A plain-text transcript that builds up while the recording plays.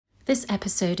This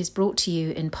episode is brought to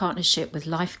you in partnership with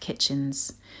Life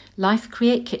Kitchens. Life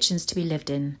create kitchens to be lived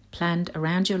in, planned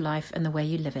around your life and the way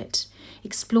you live it.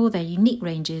 Explore their unique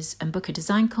ranges and book a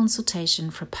design consultation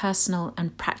for a personal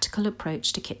and practical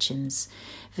approach to kitchens.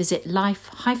 Visit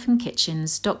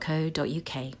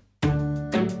life-kitchens.co.uk.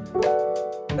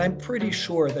 I'm pretty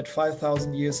sure that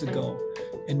 5,000 years ago,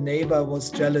 a neighbor was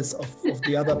jealous of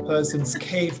the other person's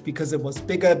cave because it was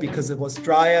bigger, because it was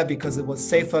drier, because it was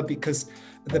safer, because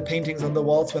the paintings on the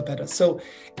walls were better. So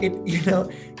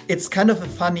it's kind of a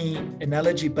funny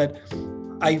analogy, but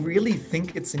I really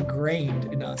think it's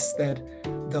ingrained in us that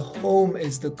the home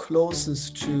is the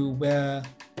closest to where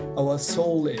our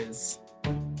soul is.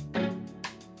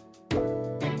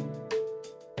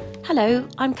 Hello,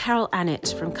 I'm Carol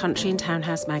Annett from Country and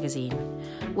Townhouse magazine.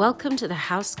 Welcome to the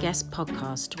House Guest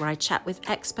podcast, where I chat with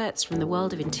experts from the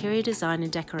world of interior design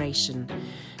and decoration,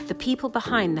 the people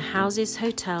behind the houses,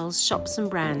 hotels, shops and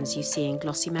brands you see in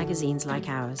glossy magazines like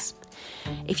ours.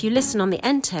 If you listen on the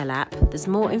Entail app, there's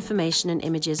more information and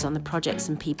images on the projects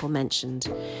and people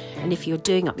mentioned. And if you're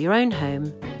doing up your own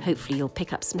home, hopefully you'll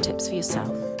pick up some tips for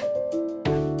yourself.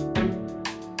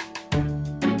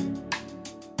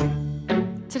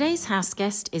 Today's house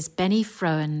guest is Benny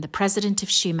Froen, the president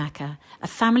of Schumacher, a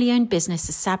family-owned business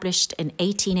established in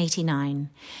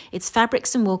 1889. Its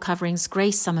fabrics and wall coverings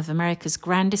grace some of America's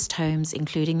grandest homes,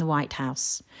 including the White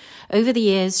House. Over the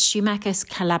years, Schumacher's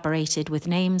collaborated with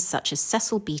names such as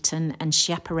Cecil Beaton and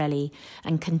Schiaparelli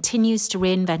and continues to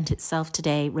reinvent itself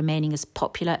today, remaining as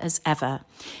popular as ever.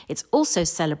 It's also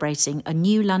celebrating a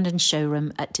new London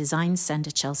showroom at Design Centre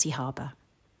Chelsea Harbour.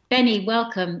 Benny,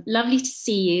 welcome. Lovely to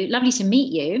see you. Lovely to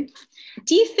meet you.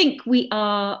 Do you think we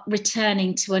are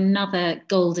returning to another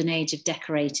golden age of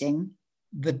decorating?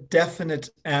 The definite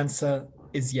answer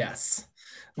is yes.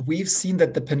 We've seen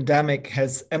that the pandemic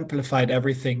has amplified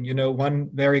everything. One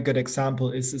very good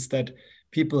example is that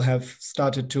people have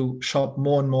started to shop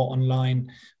more and more online,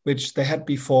 which they had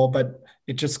before, but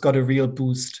it just got a real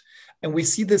boost. And we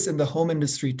see this in the home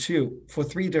industry too, for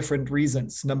three different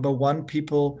reasons. Number one,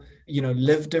 people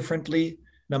live differently.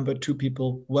 Number two,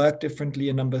 people work differently.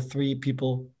 And number three,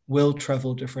 people will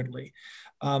travel differently.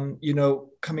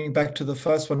 Coming back to the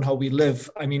first one, how we live,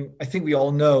 I think we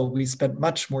all know we spend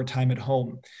much more time at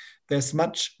home. There's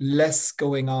much less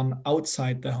going on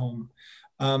outside the home.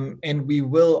 And we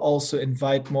will also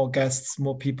invite more guests,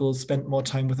 more people, spend more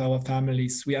time with our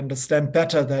families. We understand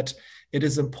better that it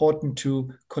is important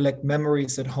to collect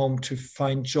memories at home, to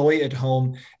find joy at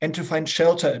home, and to find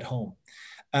shelter at home.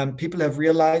 People have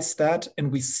realized that, and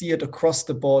we see it across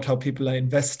the board, how people are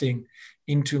investing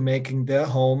into making their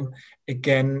home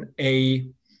again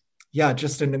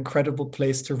just an incredible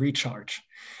place to recharge.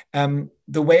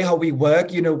 The way how we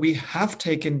work, we have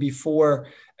taken before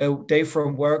a day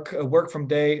from work, a work from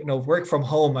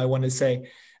home, I want to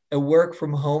say, a work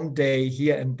from home day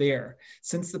here and there.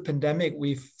 Since the pandemic,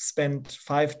 we've spent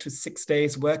 5 to 6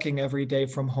 days working every day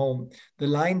from home. The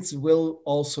lines will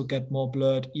also get more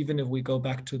blurred, even if we go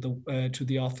back to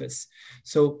the office.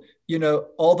 So,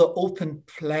 all the open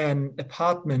plan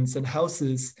apartments and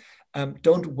houses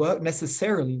don't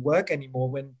necessarily work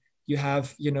anymore when you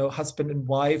have, husband and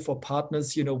wife or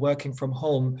partners, working from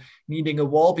home, needing a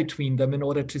wall between them in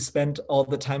order to spend all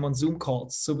the time on Zoom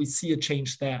calls. So we see a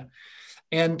change there.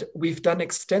 And we've done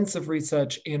extensive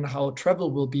research in how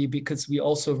travel will be, because we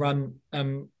also run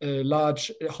a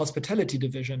large hospitality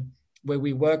division where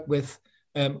we work with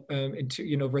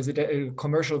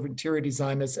commercial interior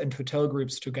designers and hotel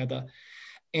groups together.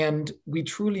 And we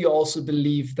truly also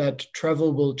believe that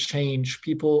travel will change.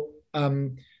 People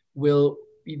will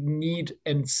need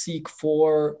and seek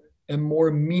for a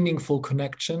more meaningful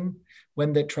connection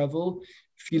when they travel,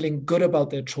 feeling good about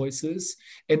their choices.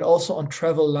 And also on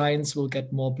travel, lines will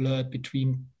get more blurred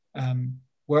between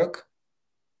work,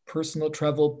 personal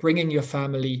travel, bringing your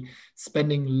family,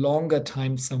 spending longer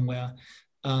time somewhere.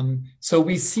 So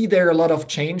we see there a lot of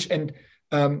change. And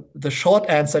the short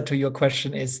answer to your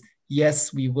question is,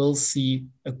 yes, we will see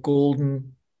a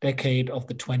golden decade of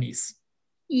the 20s.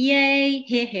 Yay,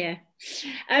 hear, hear.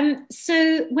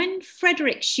 So when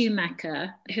Frederick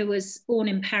Schumacher, who was born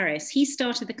in Paris, he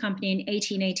started the company in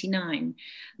 1889.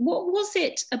 What was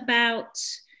it about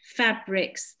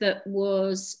fabrics that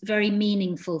was very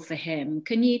meaningful for him?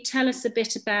 Can you tell us a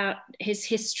bit about his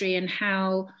history and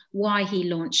why he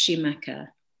launched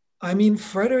Schumacher?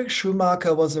 Frederick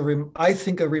Schumacher was I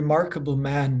think a remarkable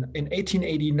man in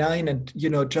 1889. And,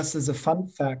 just as a fun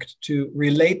fact to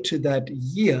relate to that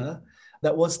year,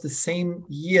 That was the same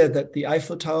year that the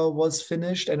Eiffel Tower was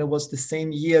finished, and it was the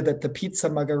same year that the pizza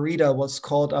Margherita was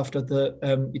called after the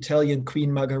Italian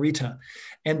Queen Margherita.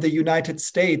 And the United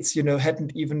States,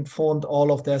 hadn't even formed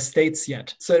all of their states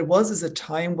yet. So it was a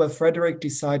time where Frederick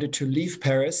decided to leave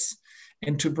Paris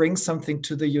and to bring something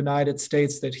to the United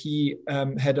States that he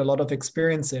had a lot of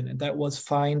experience in, and that was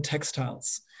fine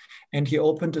textiles. And he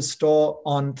opened a store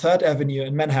on 3rd Avenue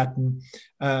in Manhattan,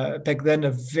 back then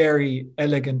a very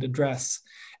elegant address.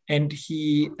 And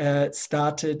he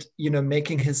started,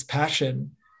 making his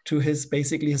passion to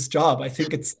basically his job. I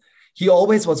think he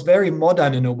always was very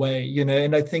modern in a way,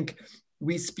 and I think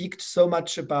we speak so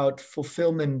much about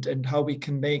fulfillment and how we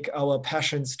can make our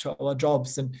passions to our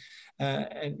jobs and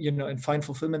find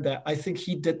fulfillment there. I think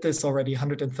he did this already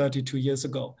 132 years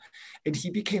ago, and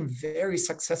he became very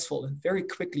successful. And very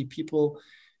quickly, people,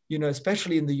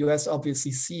 especially in the US,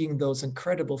 obviously seeing those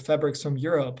incredible fabrics from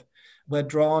Europe, were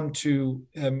drawn to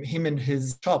him and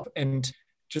his shop, and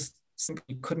just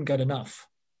simply couldn't get enough.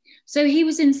 So he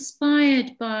was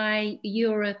inspired by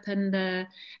Europe and the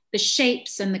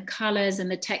shapes and the colors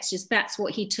and the textures. That's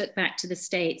what he took back to the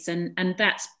States, and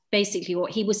that's basically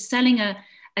what he was selling.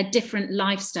 A different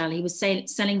lifestyle. He was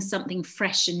selling something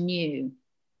fresh and new.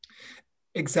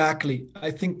 Exactly. I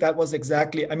think that was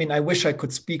exactly, I wish I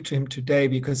could speak to him today,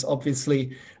 because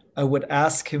obviously I would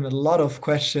ask him a lot of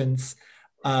questions,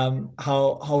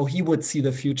 how he would see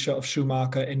the future of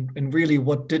Schumacher and really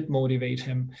what did motivate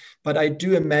him. But I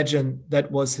do imagine that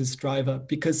was his driver,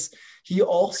 because he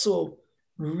also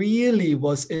really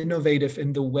was innovative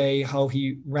in the way how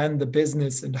he ran the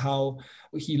business and how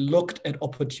he looked at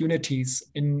opportunities.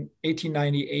 In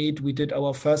 1898, we did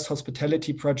our first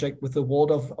hospitality project with the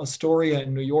Waldorf Astoria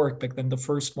in New York, back then the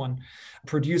first one,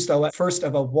 produced our first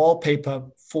ever wallpaper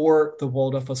for the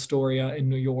Waldorf Astoria in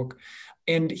New York.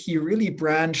 And he really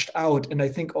branched out. And I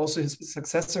think also his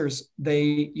successors,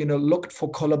 they, looked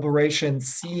for collaboration,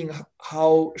 seeing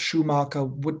how Schumacher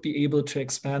would be able to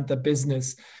expand the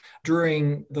business.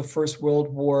 During the First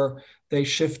World War, they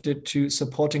shifted to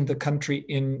supporting the country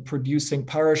in producing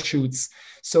parachutes.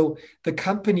 So the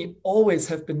company always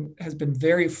has been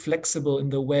very flexible in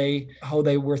the way how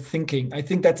they were thinking. I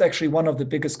think that's actually one of the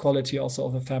biggest quality also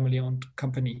of a family-owned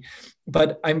company.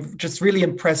 But I'm just really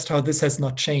impressed how this has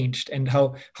not changed, and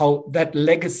how that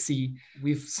legacy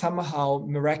we've somehow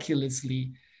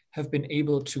miraculously have been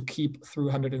able to keep through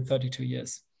 132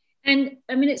 years. And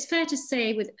it's fair to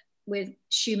say with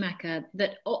Schumacher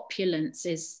that opulence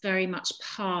is very much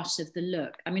part of the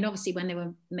look. Obviously when they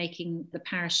were making the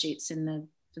parachutes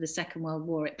for the Second World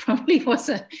War, it probably was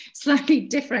a slightly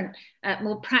different,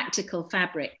 more practical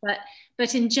fabric.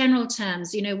 But in general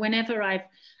terms, whenever I've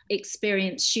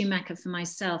experienced Schumacher for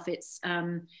myself, it's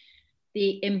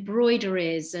the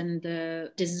embroideries and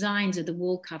the designs of the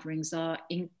wall coverings are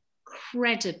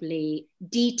incredibly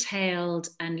detailed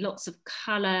and lots of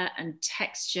color and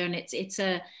texture.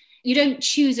 And you don't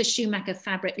choose a Schumacher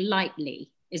fabric lightly,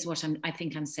 is what I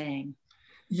think I'm saying.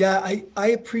 Yeah, I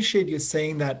appreciate you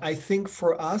saying that. I think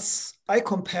for us, I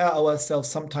compare ourselves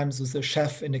sometimes with a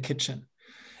chef in a kitchen.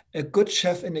 A good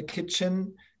chef in a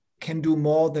kitchen can do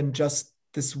more than just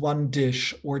this one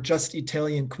dish or just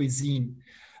Italian cuisine.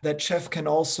 That chef can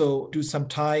also do some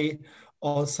Thai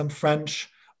or some French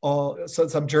or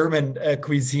some German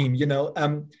cuisine,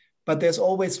 but there's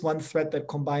always one thread that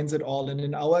combines it all. And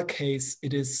in our case,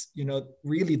 it is,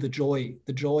 really the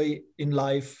joy in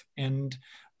life and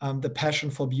the passion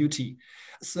for beauty.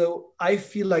 So I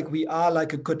feel like we are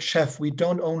like a good chef. We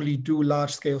don't only do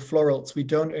large scale florals. We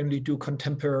don't only do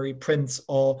contemporary prints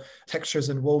or textures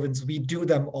and wovens. We do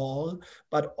them all,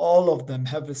 but all of them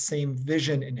have the same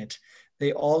vision in it.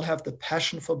 They all have the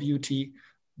passion for beauty,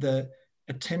 the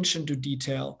attention to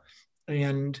detail,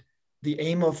 and the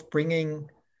aim of bringing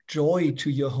joy to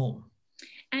your home.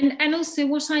 And also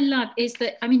what I love is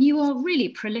that, you are really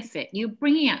prolific. You're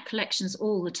bringing out collections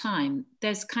all the time.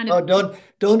 There's kind of... Oh,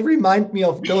 don't remind me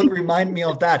of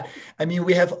that.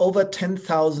 We have over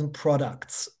 10,000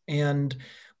 products, and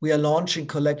we are launching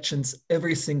collections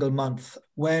every single month.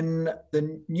 When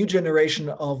the new generation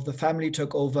of the family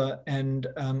took over and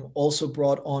also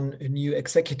brought on a new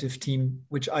executive team,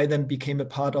 which I then became a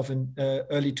part of in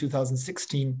early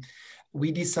 2016,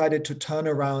 we decided to turn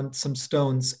around some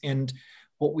stones. And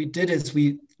what we did is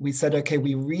we said, okay,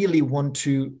 we really want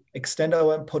to extend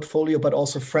our portfolio, but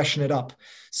also freshen it up.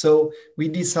 So we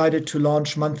decided to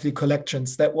launch monthly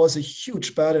collections. That was a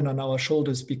huge burden on our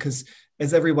shoulders because,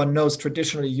 as everyone knows,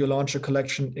 traditionally you launch a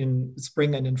collection in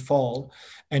spring and in fall,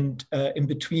 and in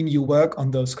between you work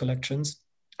on those collections.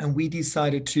 And we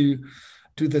decided to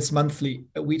do this monthly,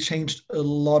 we changed a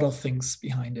lot of things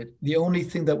behind it. The only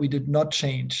thing that we did not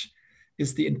change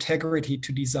is the integrity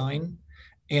to design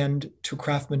and to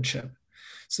craftsmanship.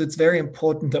 So it's very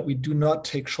important that we do not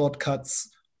take shortcuts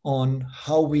on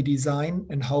how we design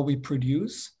and how we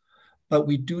produce, but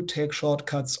we do take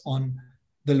shortcuts on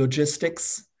the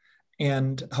logistics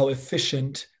and how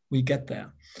efficient we get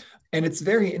there. And it's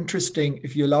very interesting,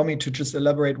 if you allow me to just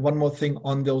elaborate one more thing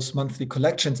on those monthly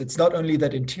collections. It's not only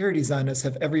that interior designers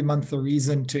have every month a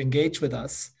reason to engage with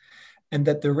us, and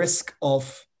that the risk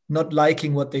of not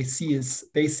liking what they see is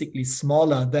basically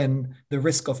smaller than the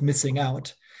risk of missing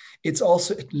out. It's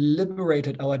also, it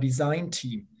liberated our design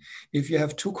team. If you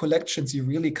have two collections, you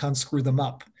really can't screw them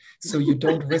up. So you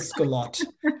don't risk a lot.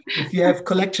 If you have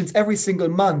collections every single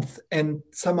month, and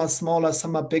some are smaller,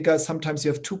 some are bigger, sometimes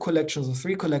you have 2 collections or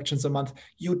 3 collections a month,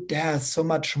 you dare so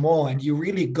much more, and you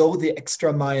really go the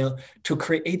extra mile to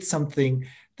create something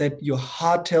that your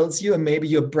heart tells you and maybe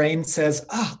your brain says,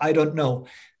 I don't know.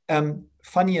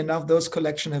 Funny enough, those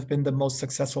collections have been the most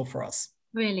successful for us.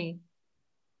 Really?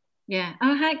 Yeah.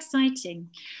 Oh, how exciting.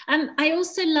 I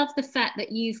also love the fact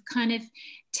that you've kind of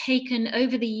taken,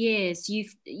 over the years,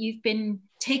 you've been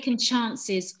taken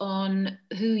chances on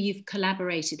who you've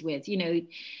collaborated with. You know,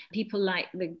 people like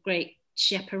the great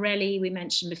Schiaparelli we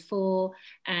mentioned before,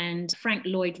 and Frank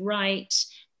Lloyd Wright,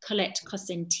 Colette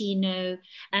Cosentino,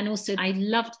 and also I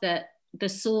loved the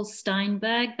Saul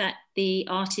Steinberg, that the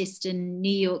artist and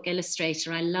New York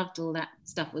illustrator. I loved all that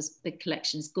stuff. The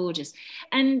collection's gorgeous.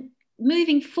 And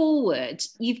moving forward,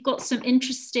 you've got some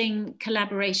interesting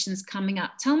collaborations coming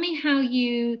up. Tell me how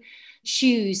you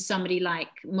choose somebody like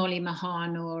Molly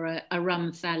Mahon or a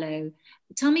Rum Fellow.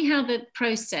 Tell me how the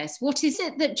process, what is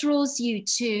it that draws you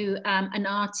to an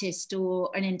artist or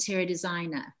an interior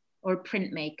designer or a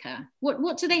printmaker?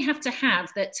 What do they have to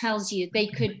have that tells you they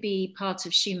could be part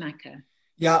of Schumacher?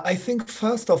 Yeah, I think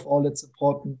first of all, it's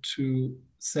important to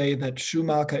say that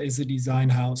Schumacher is a design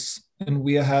house, and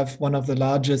we have one of the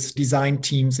largest design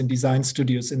teams and design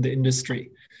studios in the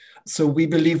industry. So we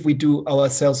believe we do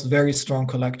ourselves very strong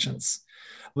collections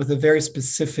with a very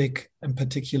specific and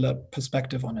particular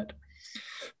perspective on it.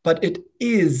 But it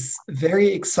is very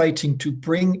exciting to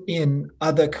bring in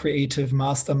other creative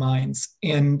masterminds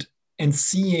and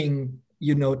seeing,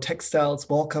 you know, textiles,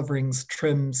 wall coverings,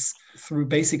 trims through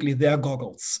basically their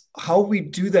goggles. How we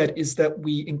do that is that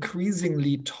we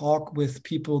increasingly talk with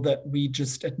people that we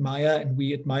just admire, and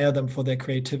we admire them for their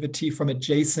creativity from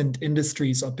adjacent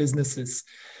industries or businesses.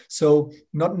 So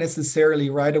not necessarily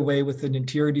right away with an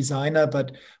interior designer,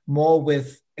 but more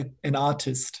with an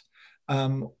artist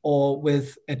or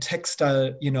with a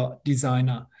textile, you know,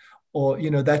 designer. Or,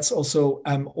 you know, that's also,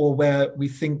 or where we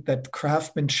think that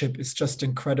craftsmanship is just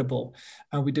incredible.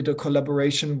 We did a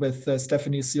collaboration with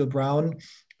Stephanie Seal Brown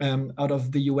out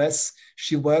of the US.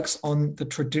 She works on the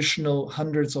traditional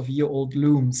hundreds of year old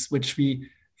looms, which we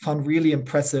found really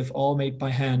impressive, all made by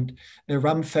hand. The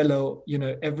Rum Fellow, you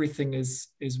know, everything is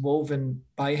woven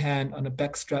by hand on a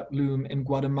backstrap loom in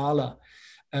Guatemala.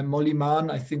 Molly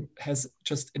Mahon, I think, has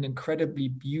just an incredibly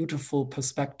beautiful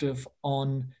perspective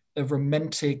on a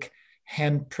romantic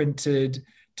hand-printed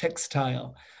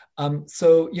textile.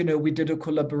 So, you know, we did a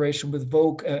collaboration with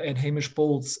Vogue and Hamish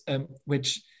Bowles,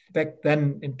 which back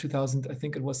then in 2000, I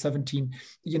think it was 17,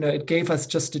 you know, it gave us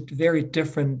just a very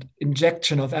different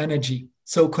injection of energy.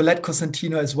 So Colette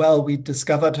Cosentino as well, we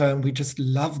discovered her and we just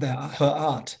love her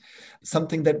art.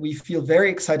 Something that we feel very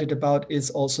excited about is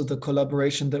also the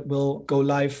collaboration that will go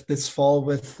live this fall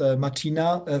with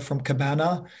Martina from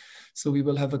Cabana. So we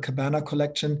will have a Cabana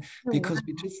collection because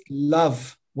we just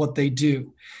love what they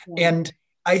do. Yeah. And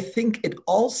I think it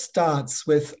all starts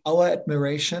with our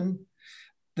admiration.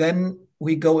 Then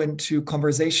we go into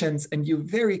conversations and you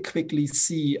very quickly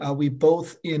see, are we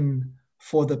both in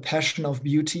for the passion of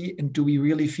beauty? And do we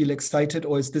really feel excited,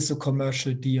 or is this a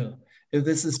commercial deal? If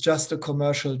this is just a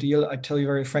commercial deal, I tell you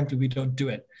very frankly, we don't do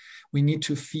it. We need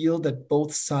to feel that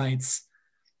both sides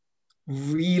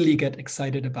really get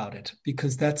excited about it,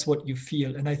 because that's what you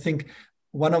feel. And I think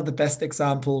one of the best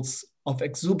examples of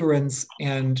exuberance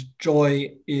and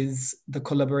joy is the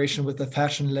collaboration with the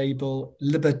fashion label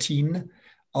Libertine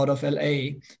out of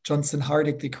LA, Johnson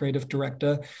Hardick, the creative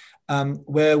director,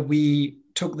 where we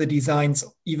took the designs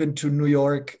even to New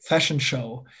York Fashion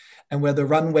Show, and where the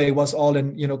runway was all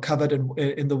in, you know, covered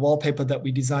in the wallpaper that we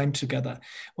designed together.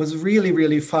 It was really,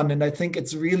 really fun. And I think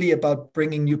it's really about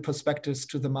bringing new perspectives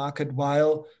to the market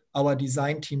while our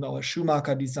design team, our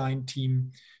Schumacher design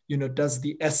team, you know, does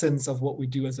the essence of what we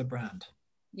do as a brand.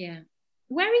 Yeah.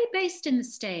 Where are you based in the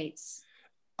States?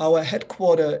 Our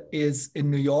headquarter is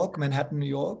in New York, Manhattan, New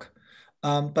York.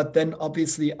 But then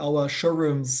obviously our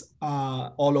showrooms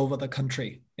are all over the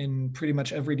country in pretty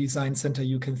much every design center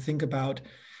you can think about.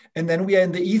 And then we are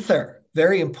in the ether,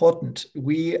 very important.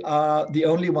 We are the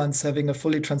only ones having a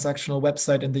fully transactional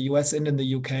website in the US and in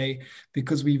the UK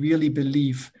because we really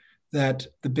believe that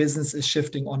the business is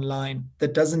shifting online.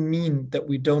 That doesn't mean that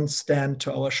we don't stand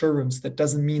to our showrooms. That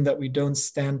doesn't mean that we don't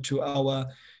stand to our,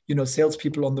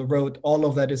 salespeople on the road. All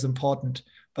of that is important.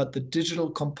 But the digital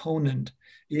component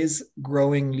is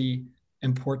growingly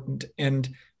important. And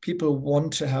people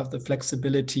want to have the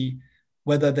flexibility,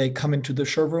 whether they come into the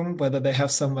showroom, whether they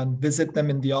have someone visit them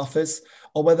in the office,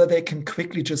 or whether they can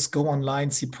quickly just go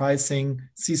online, see pricing,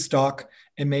 see stock,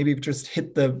 and maybe just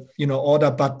hit the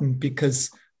order button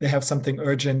because they have something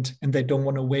urgent and they don't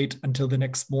want to wait until the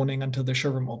next morning until the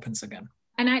showroom opens again.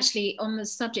 And actually, on the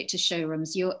subject of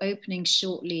showrooms, you're opening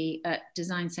shortly at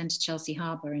Design Centre Chelsea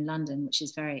Harbour in London, which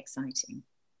is very exciting.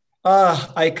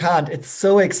 I can't. It's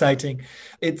so exciting.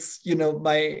 It's,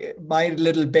 my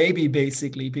little baby,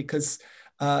 basically, because,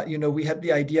 we had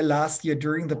the idea last year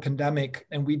during the pandemic,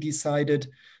 and we decided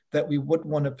that we would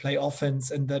want to play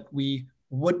offense and that we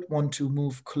would want to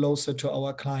move closer to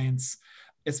our clients,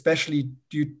 especially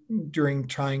during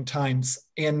trying times.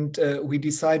 And we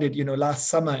decided, last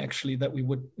summer, actually, that we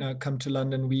would come to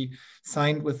London. We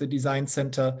signed with the Design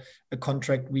Centre a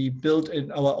contract. We built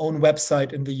our own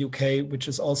website in the UK, which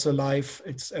is also live.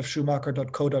 It's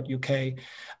fschumacher.co.uk.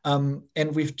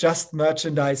 And we've just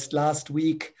merchandised last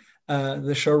week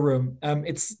the showroom.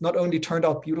 It's not only turned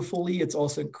out beautifully, it's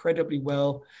also incredibly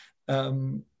well,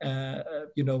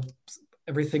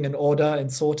 everything in order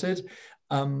and sorted.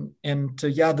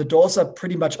 The doors are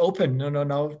pretty much open.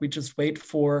 No. We just wait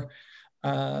for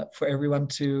everyone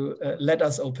to let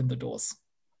us open the doors.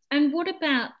 And what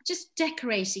about just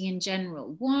decorating in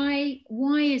general? Why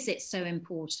is it so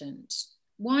important?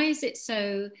 Why is it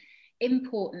so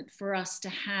important for us to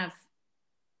have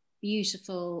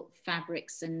beautiful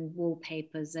fabrics and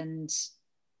wallpapers and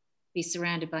be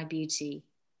surrounded by beauty?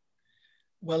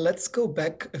 Well, let's go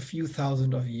back a few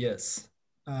thousand of years.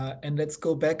 And let's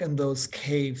go back in those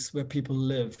caves where people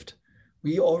lived.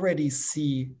 We already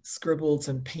see scribbles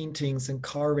and paintings and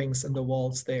carvings in the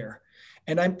walls there.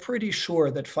 And I'm pretty sure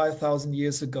that 5,000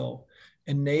 years ago,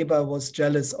 a neighbor was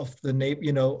jealous of the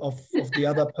of the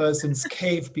other person's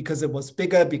cave because it was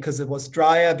bigger, because it was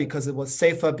drier, because it was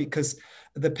safer, because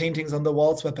the paintings on the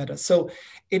walls were better. So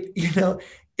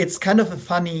it's kind of a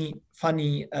funny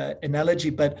analogy,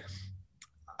 but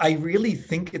I really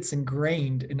think it's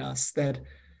ingrained in us that,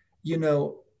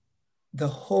 the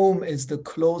home is the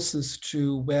closest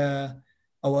to where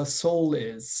our soul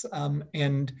is,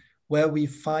 and where we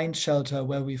find shelter,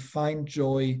 where we find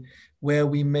joy, where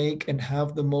we make and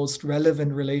have the most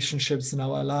relevant relationships in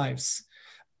our lives.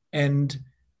 And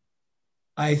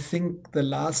I think the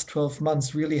last 12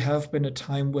 months really have been a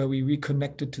time where we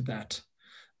reconnected to that.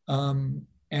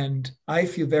 And I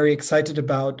feel very excited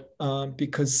about,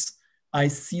 because I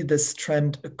see this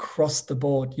trend across the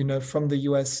board, from the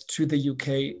US to the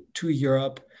UK to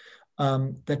Europe,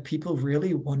 that people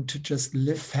really want to just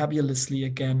live fabulously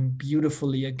again,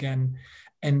 beautifully again,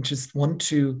 and just want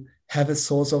to have a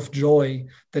source of joy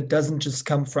that doesn't just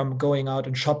come from going out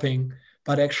and shopping,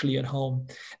 but actually at home.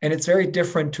 And it's very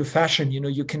different to fashion.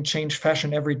 You can change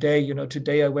fashion every day.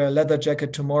 Today I wear a leather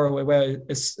jacket, tomorrow I wear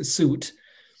a suit.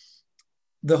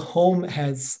 The home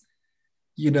has,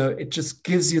 it just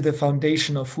gives you the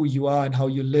foundation of who you are and how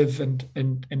you live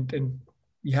and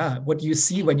what you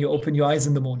see when you open your eyes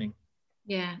in the morning.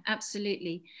 Yeah,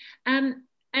 absolutely. And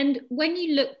when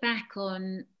you look back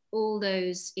on all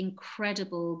those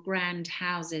incredible grand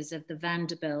houses of the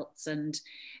Vanderbilts and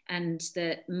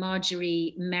the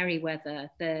Marjorie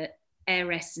Merriweather, the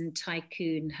heiress and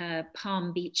tycoon, her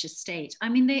Palm Beach estate. I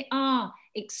mean, they are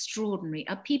extraordinary.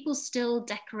 Are people still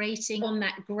decorating on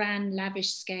that grand,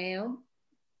 lavish scale?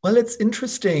 Well, it's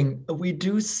interesting. We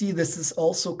do see this is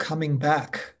also coming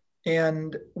back.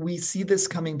 And we see this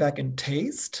coming back in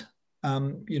taste.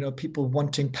 People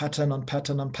wanting pattern on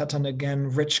pattern on pattern again,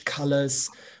 rich colors,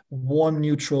 warm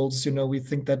neutrals. We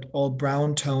think that all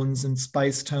brown tones and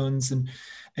spice tones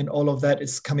and all of that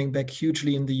is coming back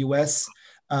hugely in the US.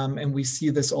 And we see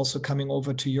this also coming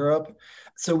over to Europe.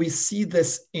 So we see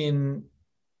this in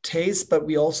taste, but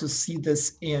we also see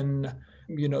this in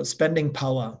spending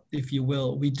power, if you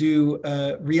will. We do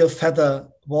real feather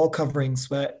wall coverings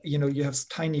where, you have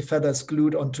tiny feathers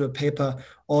glued onto a paper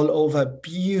all over,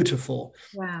 beautiful.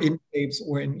 Wow. In shapes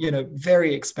or in,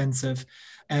 very expensive.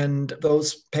 And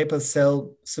those papers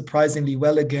sell surprisingly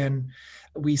well again.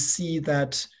 We see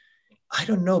that, I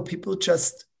don't know, people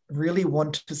just really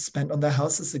want to spend on their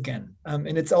houses again.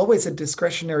 And it's always a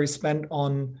discretionary spend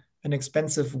on an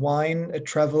expensive wine, a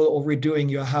travel, or redoing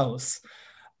your house.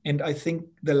 And I think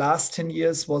the last 10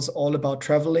 years was all about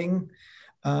traveling.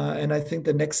 And I think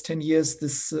the next 10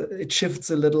 years, it shifts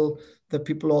a little, that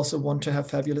people also want to have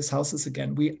fabulous houses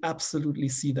again. We absolutely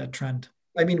see that trend.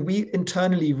 I mean, we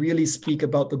internally really speak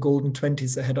about the golden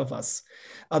 20s ahead of us.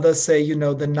 Others say, the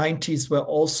 90s were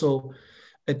also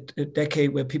a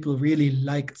decade where people really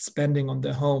liked spending on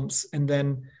their homes. And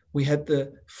then we had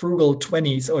the frugal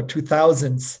 20s or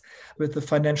 2000s with the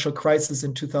financial crisis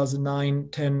in 2009,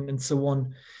 10, and so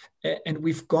on. And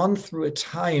we've gone through a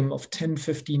time of 10,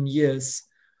 15 years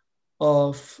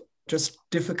of just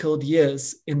difficult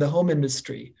years in the home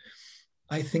industry.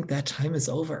 I think that time is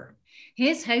over.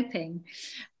 Here's hoping.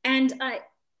 And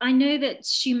I know that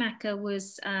Schumacher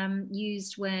was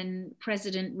used when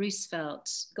President Roosevelt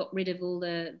got rid of all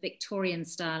the Victorian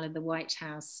style in the White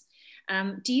House.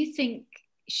 Do you think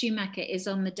Schumacher is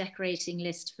on the decorating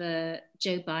list for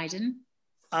Joe Biden?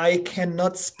 I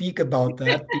cannot speak about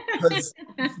that because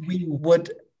we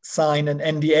would sign an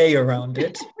NDA around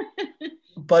it.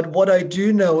 But what I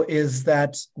do know is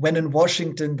that when in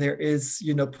Washington there is,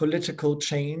 political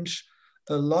change,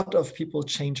 a lot of people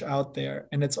change out there,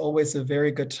 and it's always a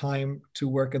very good time to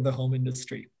work in the home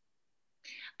industry.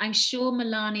 I'm sure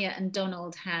Melania and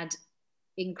Donald had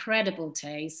incredible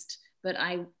taste, but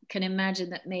I can imagine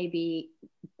that maybe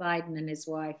Biden and his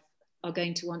wife are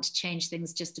going to want to change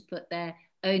things just to put their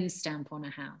own stamp on a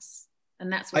house.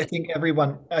 And that's what I think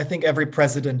every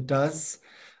president does.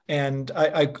 And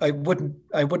I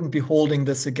wouldn't be holding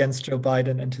this against Joe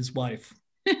Biden and his wife.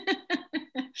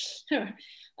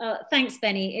 Thanks,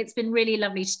 Benny. It's been really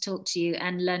lovely to talk to you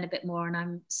and learn a bit more. And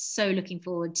I'm so looking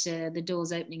forward to the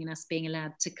doors opening and us being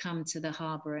allowed to come to the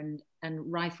harbour and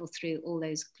rifle through all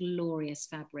those glorious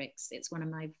fabrics. It's one of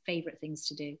my favourite things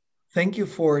to do. Thank you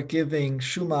for giving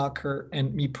Schumacher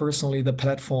and me personally the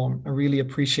platform. I really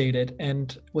appreciate it.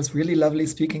 And it was really lovely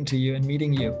speaking to you and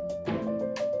meeting you.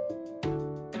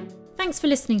 Thanks for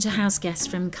listening to House Guest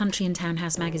from Country and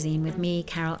Townhouse magazine with me,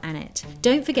 Carol Annett.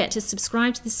 Don't forget to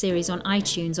subscribe to the series on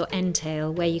iTunes or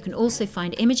Entale, where you can also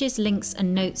find images, links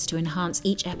and notes to enhance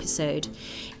each episode.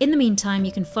 In the meantime,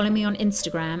 you can follow me on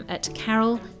Instagram at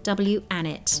Carol W.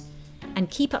 Annett and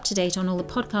keep up to date on all the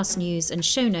podcast news and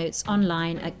show notes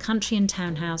online at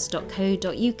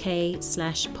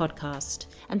countryandtownhouse.co.uk/podcast.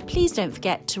 And please don't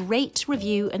forget to rate,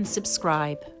 review and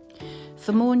subscribe.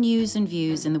 For more news and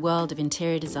views in the world of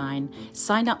interior design,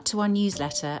 sign up to our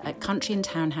newsletter at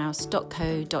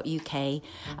countryandtownhouse.co.uk,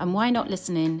 and why not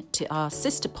listen in to our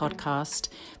sister podcast,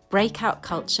 Breakout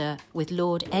Culture, with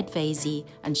Lord Ed Vaizey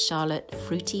and Charlotte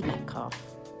Fruity Metcalf.